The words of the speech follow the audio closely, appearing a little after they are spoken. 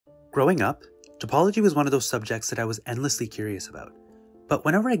Growing up, topology was one of those subjects that I was endlessly curious about. But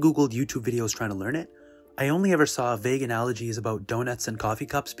whenever I googled YouTube videos trying to learn it, I only ever saw vague analogies about donuts and coffee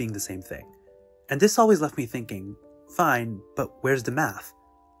cups being the same thing. And this always left me thinking, fine, but where's the math?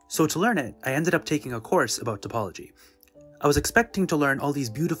 So to learn it, I ended up taking a course about topology. I was expecting to learn all these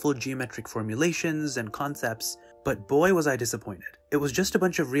beautiful geometric formulations and concepts, but boy was I disappointed. It was just a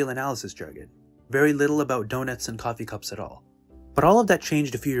bunch of real analysis jargon. Very little about donuts and coffee cups at all. But all of that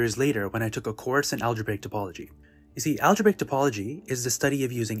changed a few years later when I took a course in algebraic topology. You see, algebraic topology is the study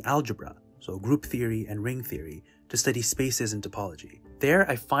of using algebra, so group theory and ring theory, to study spaces in topology. There,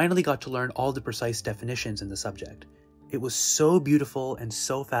 I finally got to learn all the precise definitions in the subject. It was so beautiful and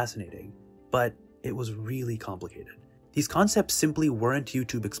so fascinating, but it was really complicated. These concepts simply weren't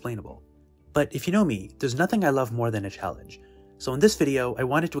YouTube explainable. But if you know me, there's nothing I love more than a challenge. So in this video, I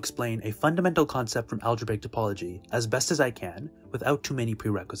wanted to explain a fundamental concept from algebraic topology as best as I can without too many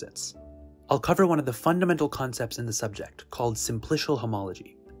prerequisites. I'll cover one of the fundamental concepts in the subject, called simplicial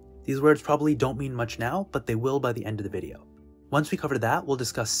homology. These words probably don't mean much now, but they will by the end of the video. Once we cover that, we'll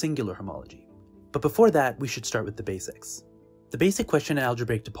discuss singular homology. But before that, we should start with the basics. The basic question in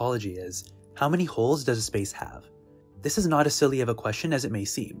algebraic topology is, how many holes does a space have? This is not as silly of a question as it may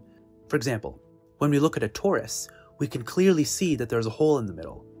seem. For example, when we look at a torus, we can clearly see that there's a hole in the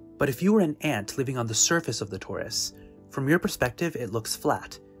middle. But if you were an ant living on the surface of the torus, from your perspective it looks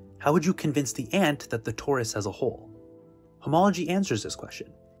flat. How would you convince the ant that the torus has a hole? Homology answers this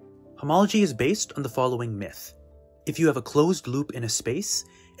question. Homology is based on the following myth. If you have a closed loop in a space,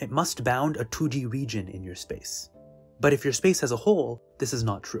 it must bound a 2D region in your space. But if your space has a hole, this is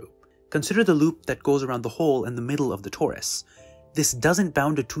not true. Consider the loop that goes around the hole in the middle of the torus. This doesn't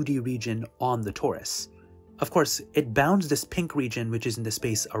bound a 2D region on the torus. Of course, it bounds this pink region which is in the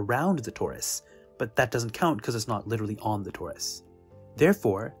space around the torus, but that doesn't count because it's not literally on the torus.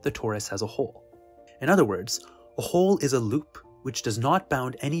 Therefore, the torus has a hole. In other words, a hole is a loop which does not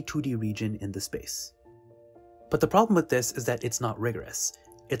bound any 2D region in the space. But the problem with this is that it's not rigorous.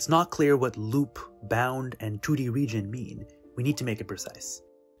 It's not clear what loop, bound, and 2D region mean. We need to make it precise.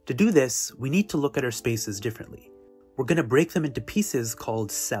 To do this, we need to look at our spaces differently. We're going to break them into pieces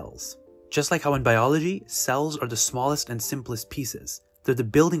called cells. Just like how in biology, cells are the smallest and simplest pieces. They're the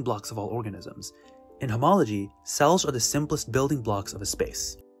building blocks of all organisms. In homology, cells are the simplest building blocks of a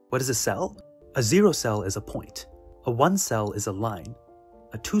space. What is a cell? A 0 cell is a point. A 1 cell is a line.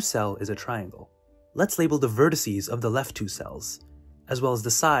 A 2 cell is a triangle. Let's label the vertices of the left 2 cells, as well as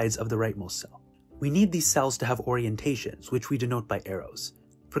the sides of the rightmost cell. We need these cells to have orientations, which we denote by arrows.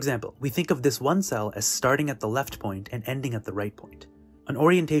 For example, we think of this 1 cell as starting at the left point and ending at the right point. An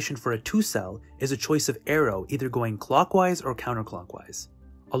orientation for a 2 cell is a choice of arrow either going clockwise or counterclockwise,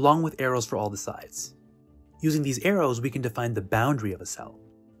 along with arrows for all the sides. Using these arrows, we can define the boundary of a cell.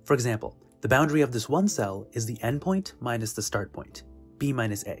 For example, the boundary of this 1 cell is the endpoint minus the start point, b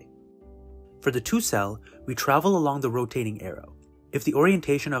minus a. For the 2 cell, we travel along the rotating arrow. If the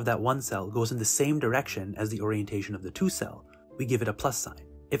orientation of that 1 cell goes in the same direction as the orientation of the 2 cell, we give it a plus sign.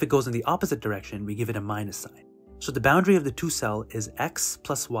 If it goes in the opposite direction, we give it a minus sign. So the boundary of the 2 cell is x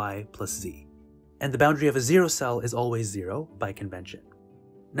plus y plus z. And the boundary of a 0 cell is always 0 by convention.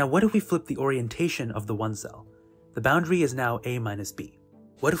 Now what if we flip the orientation of the 1 cell? The boundary is now a minus b.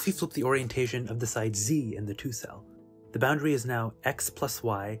 What if we flip the orientation of the side z in the 2 cell? The boundary is now x plus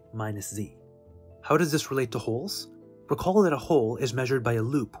y minus z. How does this relate to holes? Recall that a hole is measured by a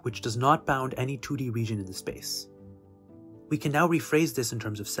loop which does not bound any 2D region in the space. We can now rephrase this in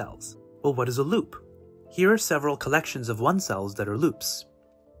terms of cells. Well, what is a loop? Here are several collections of 1 cells that are loops.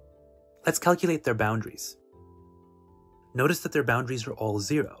 Let's calculate their boundaries. Notice that their boundaries are all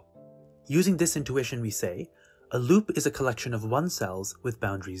 0. Using this intuition, we say, a loop is a collection of 1 cells with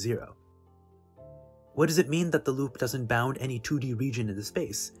boundary 0. What does it mean that the loop doesn't bound any 2D region in the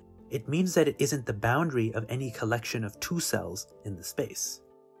space? It means that it isn't the boundary of any collection of 2 cells in the space.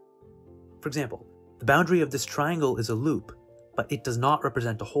 For example, the boundary of this triangle is a loop, but it does not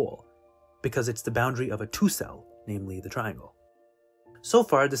represent a hole, because it's the boundary of a 2 cell, namely the triangle. So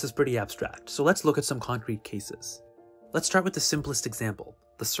far, this is pretty abstract, so let's look at some concrete cases. Let's start with the simplest example,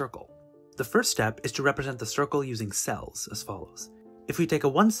 the circle. The first step is to represent the circle using cells as follows. If we take a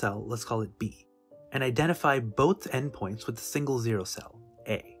 1 cell, let's call it B, and identify both endpoints with a single 0 cell,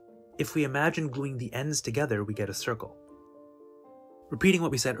 A. If we imagine gluing the ends together, we get a circle. Repeating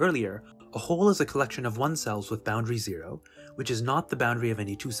what we said earlier, a hole is a collection of 1 cells with boundary 0, which is not the boundary of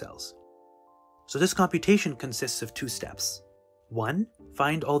any 2 cells. So this computation consists of 2 steps. 1.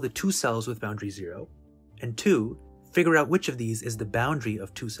 Find all the 2 cells with boundary 0, and 2. Figure out which of these is the boundary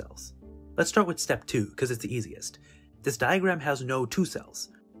of 2 cells. Let's start with step 2, because it's the easiest. This diagram has no 2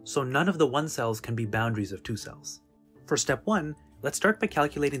 cells. so none of the 1 cells can be boundaries of 2 cells. For step 1, let's start by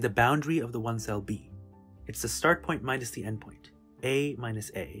calculating the boundary of the 1 cell B. It's the start point minus the end point, A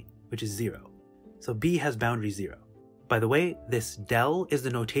minus A, which is 0. So B has boundary 0. By the way, this del is the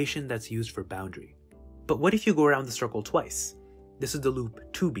notation that's used for boundary. But what if you go around the circle twice? This is the loop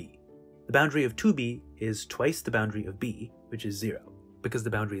 2B. The boundary of 2B is twice the boundary of B, which is 0, because the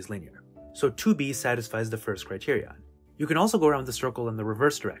boundary is linear. So 2B satisfies the first criterion. You can also go around the circle in the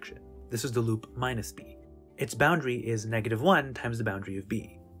reverse direction. This is the loop minus B. Its boundary is -1 times the boundary of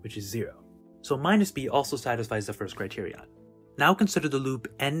B, which is 0. So minus B also satisfies the first criterion. Now consider the loop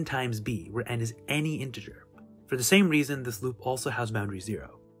n times B, where n is any integer. For the same reason, this loop also has boundary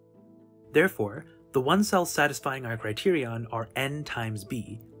 0. Therefore, the 1 cells satisfying our criterion are n times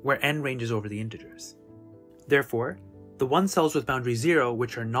B, where n ranges over the integers. Therefore, the 1 cells with boundary 0,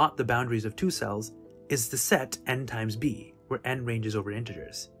 which are not the boundaries of 2 cells, is the set n times B, where n ranges over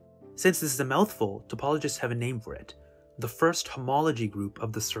integers. Since this is a mouthful, topologists have a name for it, the first homology group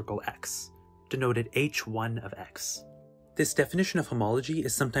of the circle X, denoted H1 of X. This definition of homology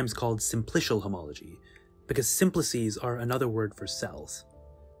is sometimes called simplicial homology, because simplices are another word for cells.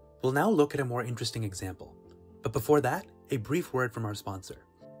 We'll now look at a more interesting example, but before that, a brief word from our sponsor.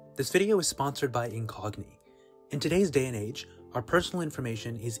 This video is sponsored by Incogni. In today's day and age, our personal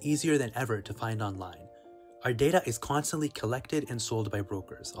information is easier than ever to find online. Our data is constantly collected and sold by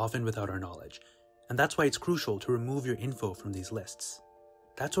brokers, often without our knowledge, and that's why it's crucial to remove your info from these lists.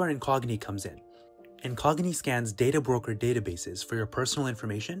 That's where Incogni comes in. Incogni scans data broker databases for your personal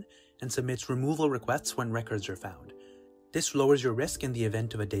information and submits removal requests when records are found. This lowers your risk in the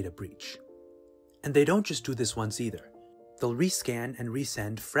event of a data breach. And they don't just do this once either. They'll rescan and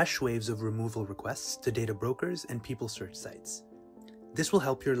resend fresh waves of removal requests to data brokers and people search sites. This will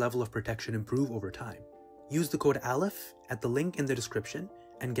help your level of protection improve over time. Use the code ALEPH at the link in the description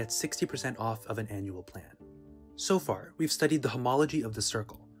and get 60% off of an annual plan. So far, we've studied the homology of the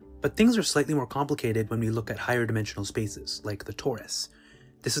circle, but things are slightly more complicated when we look at higher dimensional spaces, like the torus.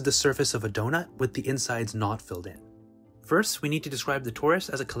 This is the surface of a donut with the insides not filled in. First, we need to describe the torus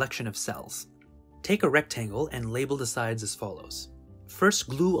as a collection of cells. Take a rectangle and label the sides as follows. First,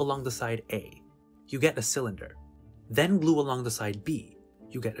 glue along the side A. You get a cylinder. Then glue along the side B.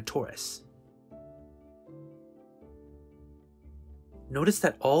 You get a torus. Notice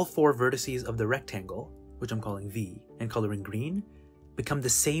that all 4 vertices of the rectangle, which I'm calling V and coloring green, become the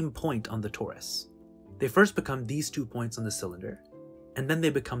same point on the torus. They first become these 2 points on the cylinder, and then they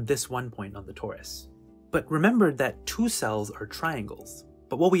become this 1 point on the torus. But remember that 2 cells are triangles,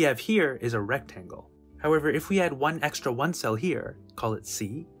 but what we have here is a rectangle. However, if we add one extra 1 cell here, call it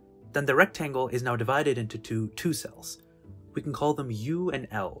C, then the rectangle is now divided into 2 cells. We can call them U and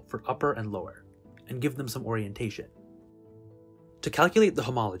L for upper and lower, and give them some orientation. To calculate the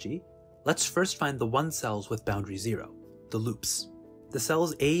homology, let's first find the 1 cells with boundary 0, the loops. The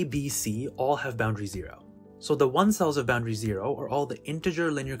cells A, B, C all have boundary 0. So the 1 cells of boundary 0 are all the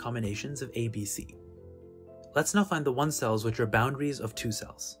integer linear combinations of A, B, C. Let's now find the 1 cells which are boundaries of 2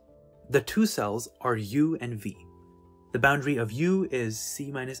 cells. The 2 cells are U and V. The boundary of U is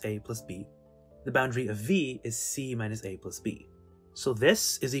C minus A plus B. The boundary of V is C minus A plus B. So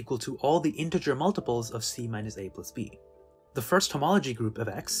this is equal to all the integer multiples of C minus A plus B. The first homology group of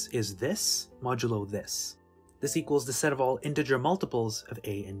X is this modulo this. This equals the set of all integer multiples of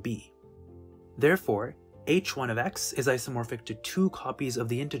A and B. Therefore, H1 of X is isomorphic to 2 copies of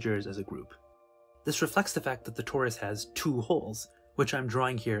the integers as a group. This reflects the fact that the torus has 2 holes, which I'm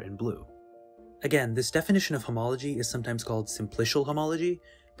drawing here in blue. Again, this definition of homology is sometimes called simplicial homology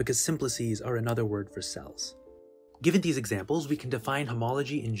because simplices are another word for cells. Given these examples, we can define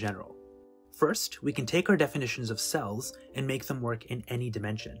homology in general. First, we can take our definitions of cells and make them work in any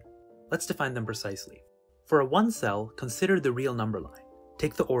dimension. Let's define them precisely. For a 1 cell, consider the real number line.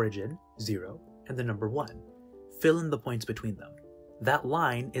 Take the origin, 0, and the number 1. Fill in the points between them. That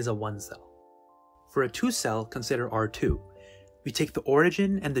line is a 1 cell. For a 2 cell, consider R2. We take the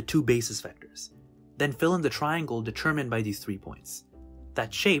origin and the 2 basis vectors. Then fill in the triangle determined by these 3 points.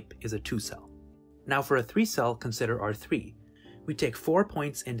 That shape is a 2 cell. Now for a 3 cell, consider R3. We take 4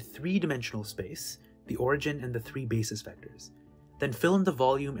 points in 3-dimensional space, the origin and the 3 basis vectors. Then fill in the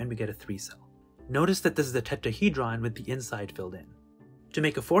volume and we get a 3 cell. Notice that this is a tetrahedron with the inside filled in. To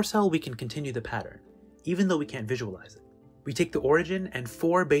make a 4 cell, we can continue the pattern, even though we can't visualize it. We take the origin and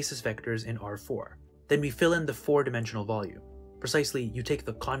 4 basis vectors in R4. Then we fill in the 4-dimensional volume. Precisely, you take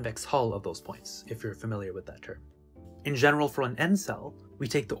the convex hull of those points, if you're familiar with that term. In general, for an n cell, we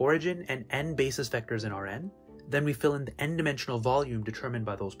take the origin and n basis vectors in Rn, then we fill in the n-dimensional volume determined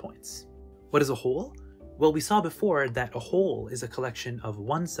by those points. What is a hole? Well, we saw before that a hole is a collection of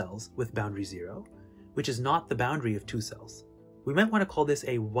 1 cells with boundary 0, which is not the boundary of 2 cells. We might want to call this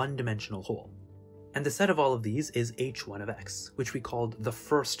a one-dimensional hole. And the set of all of these is H1 of X, which we called the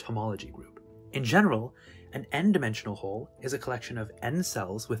first homology group. In general, an n-dimensional hole is a collection of n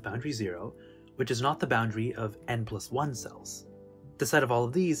cells with boundary 0, which is not the boundary of n plus 1 cells. The set of all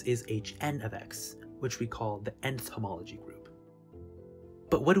of these is Hn of X, which we call the nth homology group.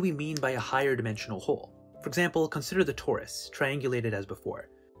 But what do we mean by a higher dimensional hole? For example, consider the torus, triangulated as before.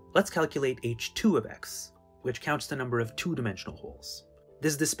 Let's calculate H2 of X, which counts the number of 2-dimensional holes.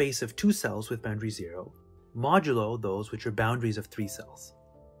 This is the space of 2 cells with boundary 0, modulo those which are boundaries of 3 cells.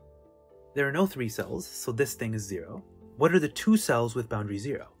 There are no 3 cells, so this thing is 0. What are the 2 cells with boundary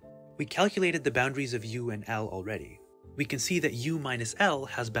 0? We calculated the boundaries of U and L already. We can see that U minus L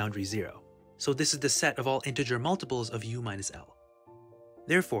has boundary 0, so this is the set of all integer multiples of U minus L.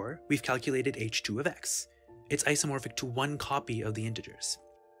 Therefore, we've calculated H2 of X. It's isomorphic to 1 copy of the integers.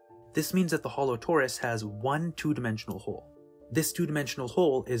 This means that the hollow torus has 1 2-dimensional hole. This 2-dimensional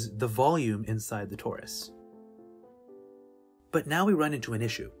hole is the volume inside the torus. But now we run into an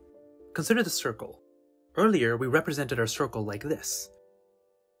issue. Consider the circle. Earlier, we represented our circle like this.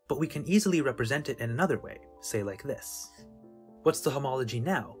 But we can easily represent it in another way, say like this. What's the homology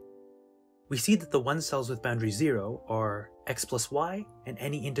now? We see that the 1 cells with boundary 0 are x plus y and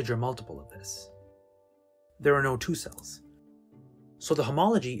any integer multiple of this. There are no 2 cells. So the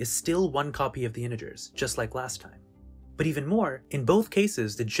homology is still 1 copy of the integers, just like last time. But even more, in both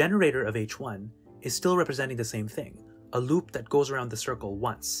cases, the generator of H1 is still representing the same thing, a loop that goes around the circle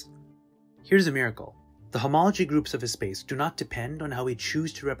once. Here's a miracle. The homology groups of a space do not depend on how we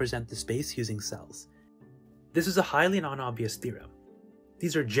choose to represent the space using cells. This is a highly non-obvious theorem.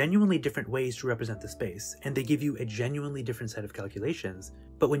 These are genuinely different ways to represent the space, and they give you a genuinely different set of calculations,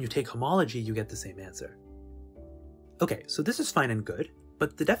 but when you take homology, you get the same answer. Okay, so this is fine and good,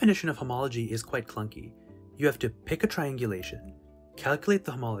 but the definition of homology is quite clunky. You have to pick a triangulation, calculate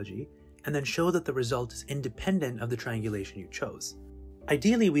the homology, and then show that the result is independent of the triangulation you chose.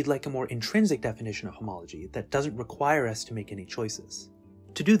 Ideally, we'd like a more intrinsic definition of homology that doesn't require us to make any choices.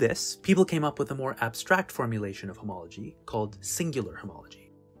 To do this, people came up with a more abstract formulation of homology called singular homology.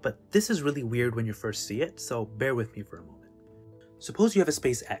 But this is really weird when you first see it, so bear with me for a moment. Suppose you have a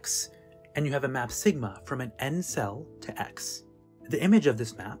space X, and you have a map sigma from an n cell to X. The image of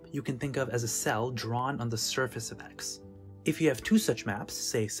this map you can think of as a cell drawn on the surface of X. If you have 2 such maps,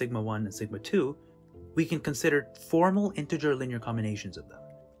 say sigma 1 and sigma 2, we can consider formal integer linear combinations of them,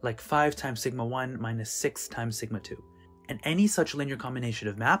 like 5 times sigma 1 minus 6 times sigma 2. And any such linear combination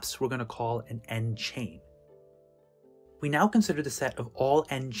of maps we're going to call an n-chain. We now consider the set of all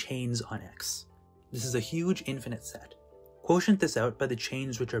n-chains on X. This is a huge infinite set. Quotient this out by the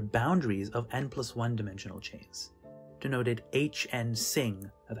chains which are boundaries of n plus 1 dimensional chains, denoted Hn sing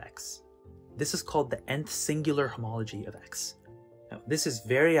of X. This is called the nth singular homology of X. Now, this is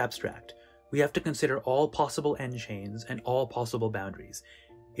very abstract. We have to consider all possible n-chains and all possible boundaries.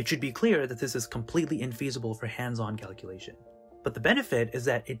 It should be clear that this is completely infeasible for hands-on calculation. But the benefit is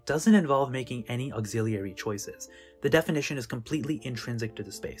that it doesn't involve making any auxiliary choices. The definition is completely intrinsic to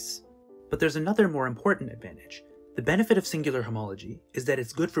the space. But there's another more important advantage. The benefit of singular homology is that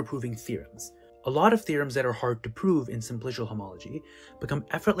it's good for proving theorems. A lot of theorems that are hard to prove in simplicial homology become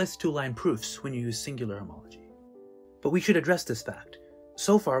effortless two-line proofs when you use singular homology. But we should address this fact.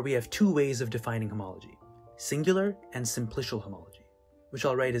 So far, we have 2 ways of defining homology, singular and simplicial homology, which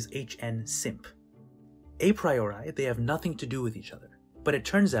I'll write as Hn simp. A priori, they have nothing to do with each other, but it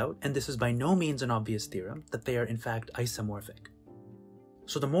turns out, and this is by no means an obvious theorem, that they are in fact isomorphic.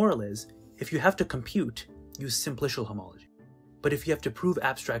 So the moral is, if you have to compute, use simplicial homology. But if you have to prove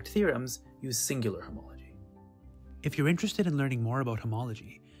abstract theorems, use singular homology. If you're interested in learning more about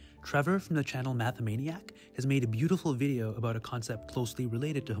homology, Trevor from the channel Mathemaniac has made a beautiful video about a concept closely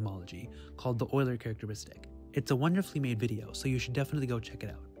related to homology called the Euler characteristic. It's a wonderfully made video, so you should definitely go check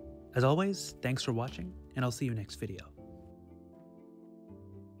it out. As always, thanks for watching, and I'll see you next video.